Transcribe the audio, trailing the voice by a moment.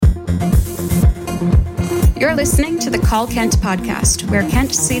You're listening to the Call Kent podcast, where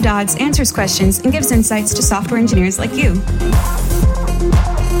Kent C. Dodds answers questions and gives insights to software engineers like you.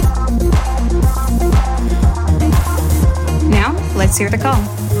 Now, let's hear the call.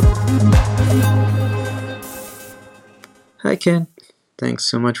 Hi, Ken. Thanks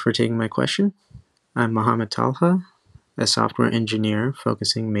so much for taking my question. I'm Mohammed Talha, a software engineer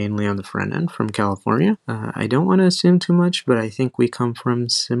focusing mainly on the front end from California. I don't want to assume too much, but I think we come from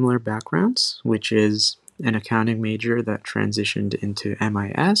similar backgrounds, which is an accounting major that transitioned into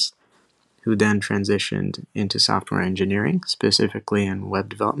MIS, who then transitioned into software engineering, specifically in web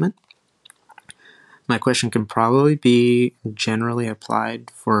development. My question can probably be generally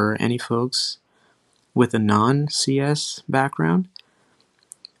applied for any folks with a non-CS background.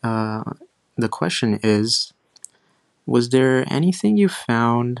 The question is, was there anything you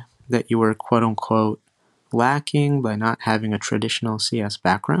found that you were quote-unquote lacking by not having a traditional CS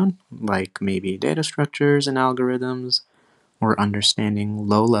background, like maybe data structures and algorithms, or understanding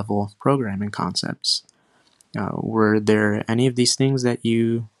low-level programming concepts? Were there any of these things that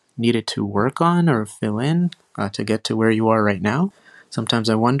you needed to work on or fill in to get to where you are right now? Sometimes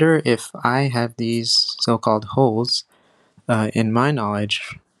I wonder if I have these so-called holes in my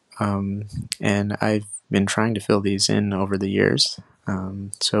knowledge, and I've been trying to fill these in over the years.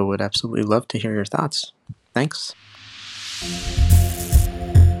 So would absolutely love to hear your thoughts. Thanks.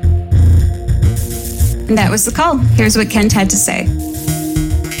 And that was the call. Here's what Kent had to say.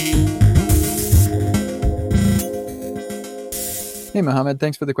 Hey, Mohammed,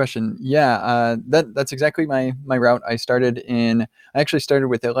 thanks for the question. Yeah, that's exactly my route. I actually started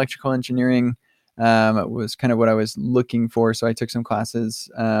with electrical engineering. It was kind of what I was looking for, so I took some classes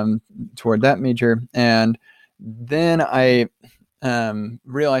toward that major, and then I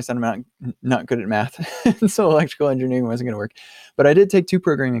realized that I'm not good at math, so electrical engineering wasn't going to work. But I did take two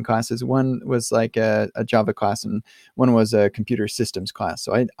programming classes. One was like a Java class, and one was a computer systems class.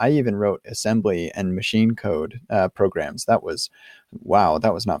 So I even wrote assembly and machine code programs. That was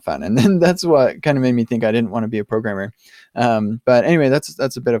not fun. And then that's what kind of made me think I didn't want to be a programmer. But anyway,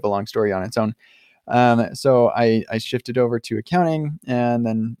 that's a bit of a long story on its own. So I shifted over to accounting, and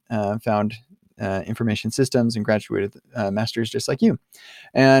then found information systems and graduated master's just like you.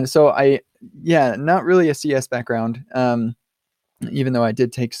 And so not really a CS background, even though I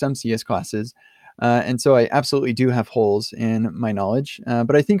did take some CS classes. And so I absolutely do have holes in my knowledge,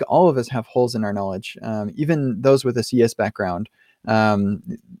 but I think all of us have holes in our knowledge. Even those with a CS background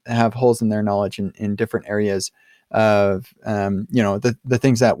have holes in their knowledge in different areas of, the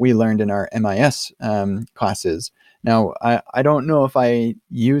things that we learned in our MIS classes. Now, I don't know if I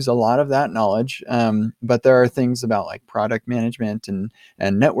use a lot of that knowledge, but there are things about like product management and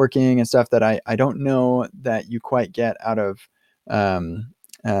networking and stuff that I don't know that you quite get out of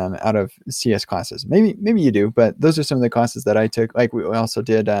CS classes. Maybe you do, but those are some of the classes that I took. Like we also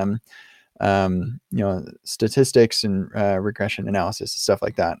did, statistics and regression analysis and stuff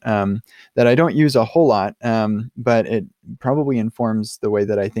like that, that I don't use a whole lot, but it probably informs the way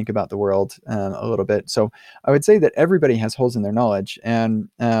that I think about the world a little bit. So I would say that everybody has holes in their knowledge, and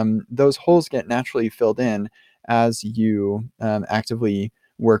those holes get naturally filled in as you actively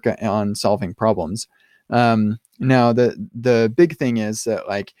work on solving problems. Now the big thing is that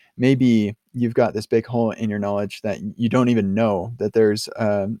like maybe you've got this big hole in your knowledge that you don't even know that there's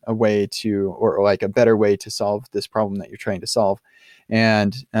a way to, or like a better way to solve this problem that you're trying to solve.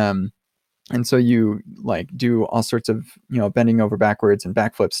 And so you like do all sorts of, bending over backwards and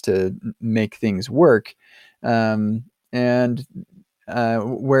backflips to make things work.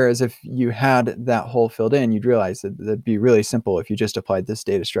 Whereas if you had that hole filled in, you'd realize that it'd be really simple if you just applied this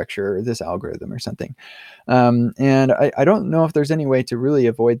data structure or this algorithm or something. And I don't know if there's any way to really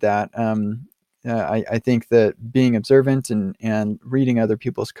avoid that. I think that being observant and reading other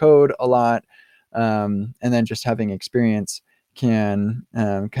people's code a lot, and then just having experience can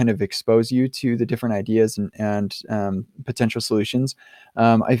kind of expose you to the different ideas and potential solutions.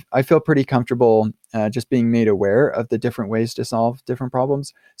 I feel pretty comfortable just being made aware of the different ways to solve different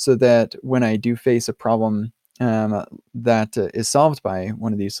problems, so that when I do face a problem that is solved by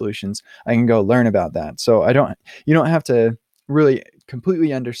one of these solutions, I can go learn about that. So you don't have to really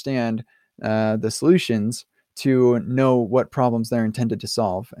completely understand the solutions to know what problems they're intended to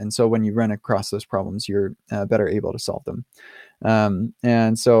solve. And so when you run across those problems, you're better able to solve them.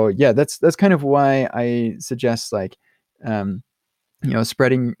 And so, yeah, that's kind of why I suggest like,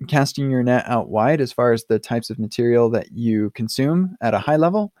 casting your net out wide as far as the types of material that you consume at a high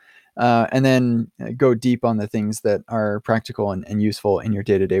level, and then go deep on the things that are practical and useful in your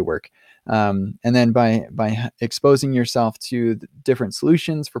day-to-day work. And then by exposing yourself to different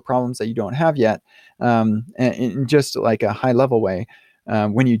solutions for problems that you don't have yet, in just like a high level way,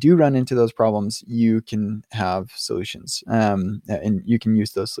 when you do run into those problems, you can have solutions, and you can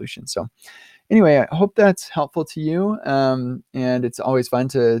use those solutions. So anyway, I hope that's helpful to you. And it's always fun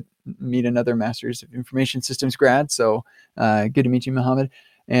to meet another Masters of Information Systems grad. So good to meet you, Mohammed,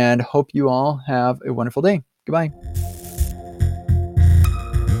 and hope you all have a wonderful day. Goodbye.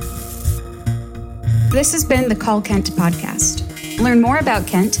 This has been the Call Kent podcast. Learn more about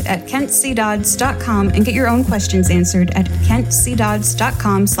Kent at kentcdodds.com and get your own questions answered at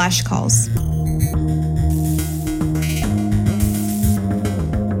kentcdodds.com/calls.